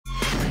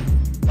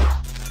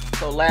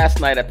So last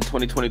night at the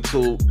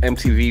 2022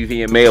 MTV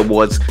VMA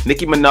Awards,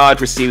 Nicki Minaj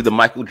received the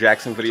Michael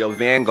Jackson Video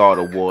Vanguard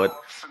Award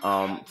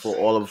for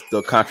all of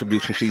the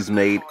contributions she's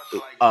made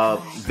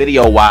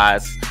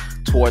video-wise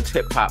towards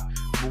hip-hop.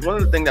 But one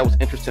of the things that was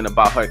interesting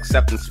about her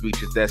acceptance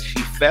speech is that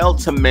she failed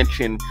to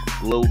mention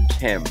Lil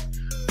Kim,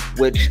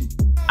 which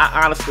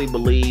I honestly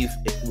believe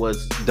it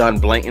was done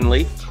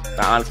blatantly.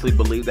 I honestly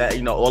believe that,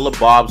 you know, all the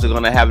Bobs are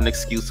going to have an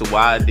excuse of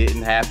why it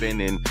didn't happen,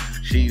 and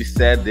she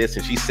said this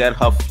and she said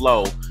her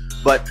flow.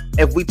 But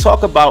if we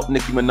talk about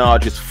Nicki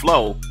Minaj's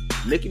flow,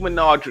 Nicki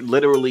Minaj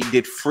literally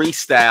did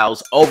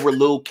freestyles over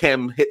Lil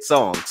Kim hit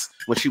songs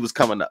when she was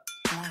coming up.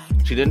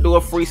 She didn't do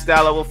a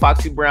freestyle over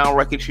Foxy Brown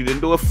record. She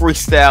didn't do a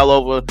freestyle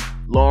over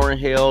Lauryn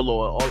Hill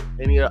or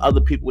any of the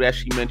other people that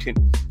she mentioned.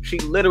 She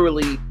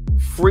literally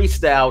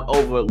freestyled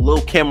over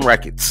Lil Kim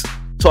records,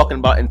 talking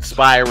about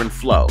inspiring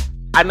flow.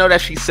 I know that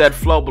she said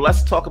flow, but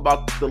let's talk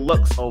about the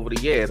looks over the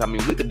years. I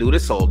mean, we could do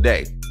this all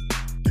day.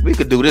 We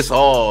could do this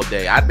all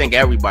day. I think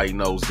everybody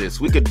knows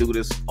this. We could do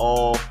this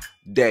all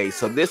day.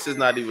 So this is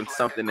not even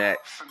something that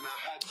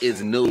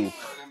is new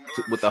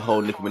with the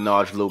whole Nicki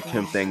Minaj, Lil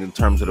Kim thing in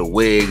terms of the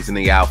wigs and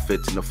the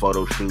outfits and the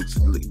photo shoots.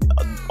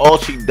 All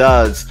she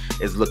does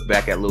is look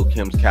back at Lil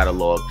Kim's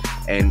catalog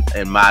and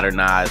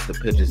modernize the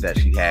pictures that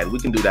she had. We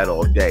can do that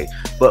all day.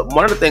 But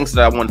one of the things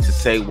that I wanted to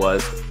say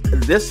was,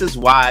 this is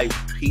why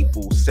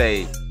people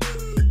say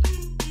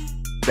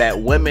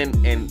that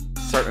women in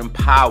certain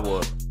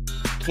power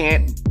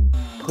can't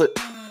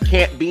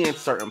be in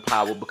certain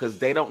power because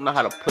they don't know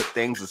how to put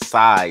things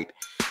aside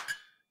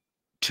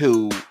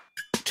to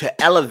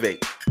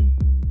elevate.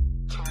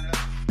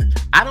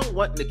 I don't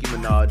want Nicki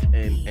Minaj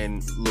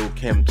and Lil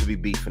Kim to be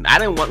beefing. I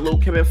didn't want Lil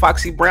Kim and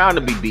Foxy Brown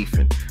to be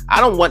beefing.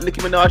 I don't want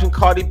Nicki Minaj and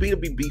Cardi B to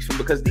be beefing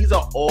because these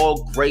are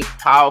all great,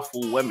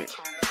 powerful women.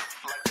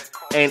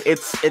 And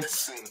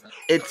it's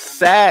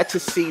sad to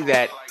see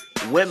that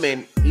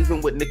women,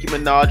 even with Nicki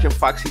Minaj and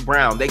Foxy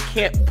Brown, they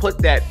can't put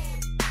that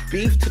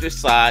beef to the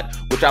side,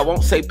 which I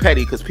won't say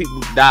petty because people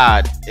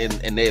died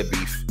in their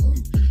beef.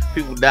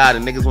 People died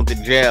and niggas went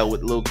to jail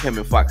with Lil Kim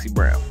and Foxy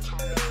Brown.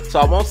 So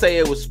I won't say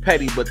it was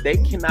petty, but they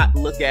cannot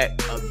look at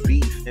a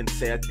beef and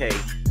say, okay,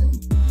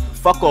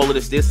 fuck all of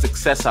this. There's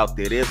success out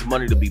there. There's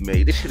money to be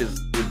made. This shit is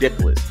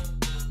ridiculous.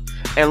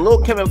 And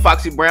Lil Kim and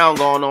Foxy Brown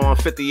going on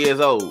 50 years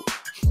old.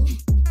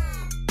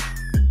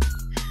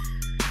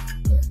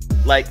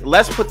 Like,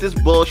 let's put this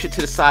bullshit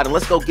to the side and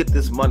let's go get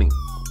this money.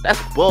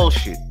 That's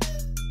bullshit.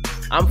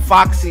 I'm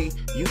Foxy,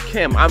 you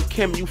Kim. I'm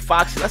Kim, you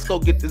Foxy. Let's go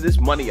get this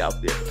money out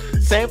there.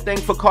 Same thing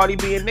for Cardi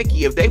B and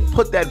Nicki. If they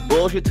put that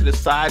bullshit to the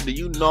side, do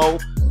you know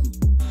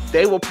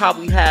they will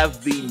probably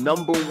have the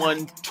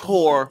 #1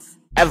 tour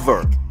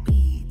ever?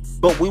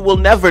 But we will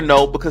never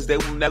know because they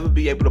will never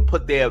be able to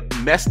put their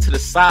mess to the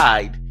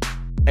side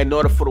in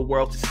order for the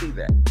world to see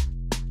that.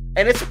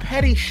 And it's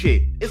petty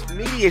shit. It's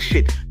media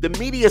shit. The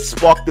media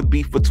sparked the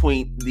beef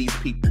between these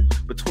people.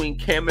 Between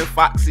Kim and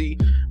Foxy.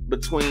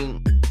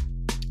 Between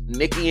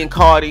Nicki and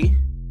Cardi.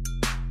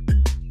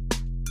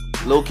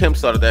 Lil Kim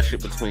started that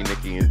shit between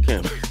Nicki and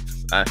Kim.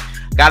 I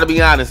gotta be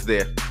honest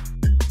there.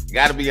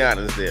 Gotta be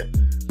honest there.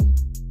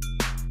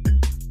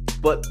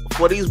 But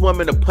for these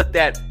women to put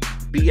that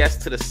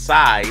BS to the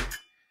side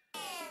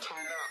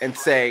and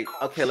say,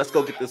 okay, let's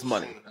go get this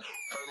money.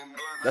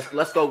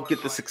 Let's go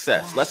get the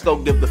success. Let's go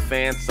give the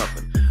fans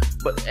something.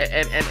 But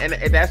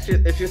and that's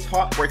just, it's just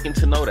heartbreaking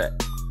to know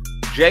that.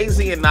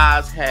 Jay-Z and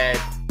Nas had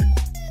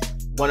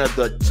one of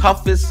the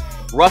toughest,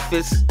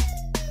 roughest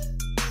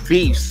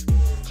beefs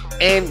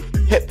in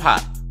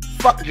hip-hop.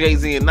 Fuck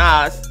Jay-Z and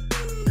Nas.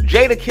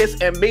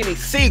 Jadakiss and Beanie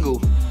Siegel,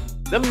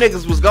 them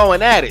niggas was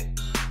going at it.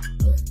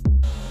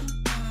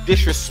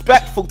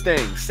 Disrespectful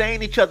things,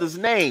 saying each other's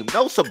name,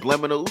 no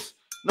subliminals,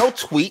 no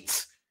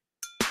tweets,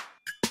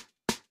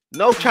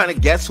 no trying to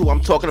guess who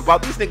I'm talking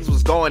about. These niggas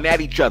was going at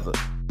each other.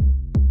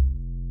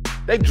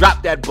 They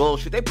dropped that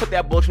bullshit. They put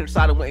that bullshit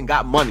aside and went and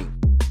got money.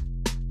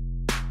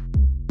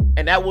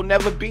 And that will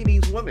never be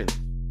these women.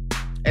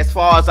 As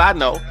far as I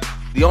know,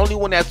 the only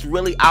one that's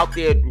really out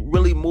there,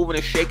 really moving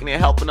and shaking and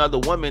helping other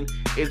women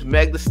is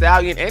Meg Thee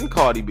Stallion and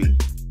Cardi B.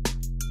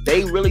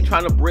 They really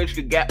trying to bridge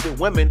the gap with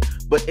women,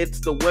 but it's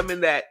the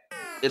women that,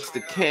 it's the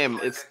Kim,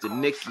 it's the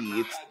Nicki,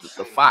 it's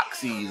the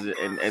Foxies,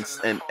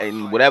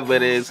 and whatever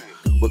it is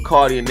with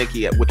Cardi and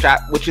Nicki,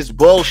 which is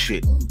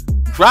bullshit.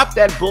 Drop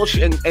that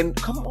bullshit and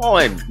come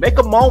on, make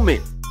a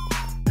moment.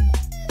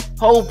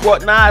 Hov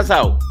brought Nas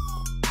out.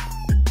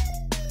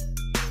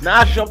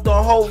 Nas jumped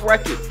on Hov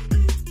record.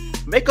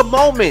 Make a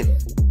moment.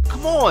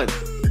 Come on.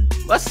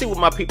 Let's see what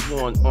my people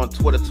on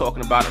Twitter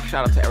talking about.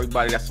 Shout out to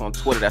everybody that's on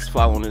Twitter that's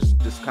following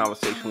this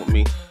conversation with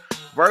me.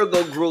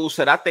 Virgo Groove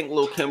said, I think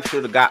Lil Kim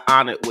should have got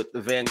honored with the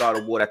Vanguard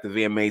Award at the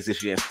VMAs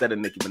this year instead of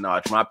Nicki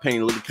Minaj. My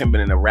opinion, Lil Kim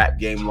been in the rap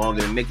game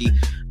longer than Nicki.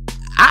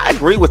 I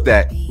agree with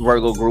that,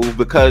 Virgo Groove,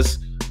 because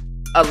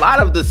a lot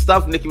of the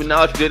stuff Nicki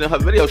Minaj did in her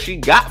video, she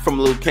got from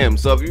Lil Kim.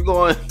 So if you're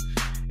going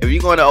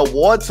to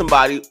award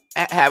somebody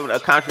having a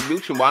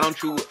contribution, why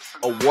don't you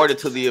award it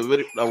to the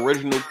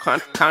original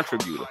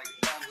contributor?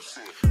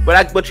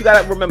 But you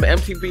gotta remember,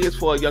 MTV is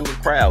for a younger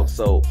crowd.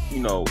 So you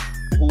know,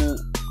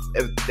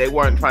 if they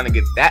weren't trying to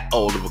get that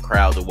old of a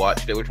crowd to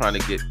watch, they were trying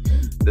to get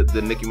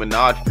the Nicki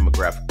Minaj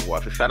demographic to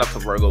watch. So shout out to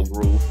Virgo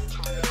Groove.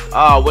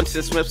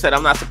 Winston Smith said,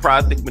 I'm not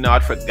surprised Nicki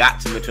Minaj forgot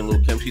to mention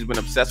Lil Kim. She's been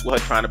obsessed with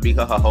her, trying to be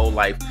her whole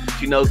life.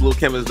 She knows Lil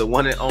Kim is the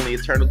one and only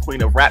eternal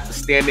queen of rap. The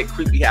standard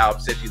creepy how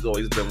upset she's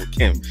always been with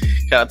Kim.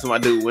 Shout out to my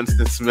dude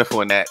Winston Smith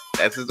on that.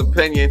 That's his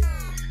opinion.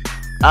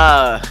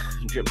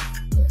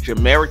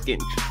 Jamaican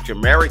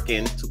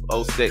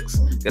 206,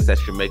 guess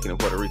that's Jamaican and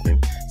Puerto Rican,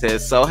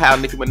 says, so how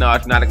Nicki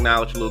Minaj not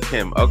acknowledge Lil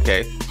Kim?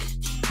 Okay,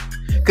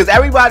 because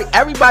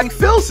everybody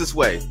feels this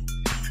way.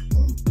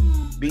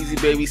 Beezy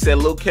Baby said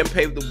Lil Kim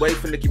paved the way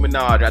for Nicki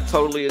Minaj. I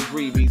totally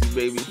agree, Beezy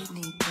Baby.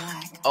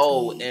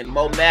 Oh, and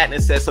Mo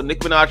Madness says, so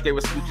Nicki Minaj gave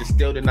a speech and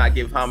still did not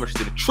give homage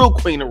to the true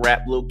queen of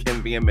rap, Lil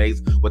Kim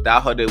VMAs.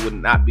 Without her, there would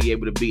not be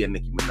able to be a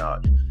Nicki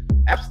Minaj.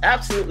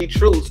 Absolutely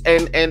true.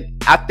 And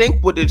I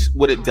think what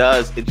it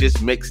does, it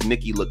just makes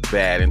Nicki look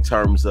bad in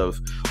terms of,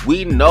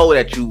 we know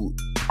that you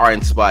are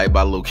inspired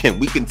by Lil Kim.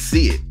 We can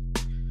see it.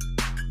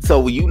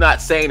 So you not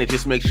saying it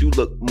just makes you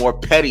look more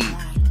petty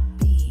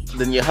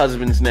than your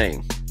husband's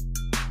name.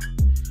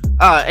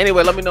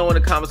 Anyway, let me know in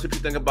the comments what you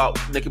think about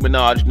Nicki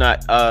Minaj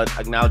not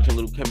acknowledging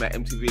Lil Kim at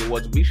MTV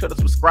Awards. Be sure to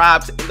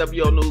subscribe to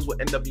NWO News with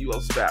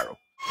NWO Sparrow.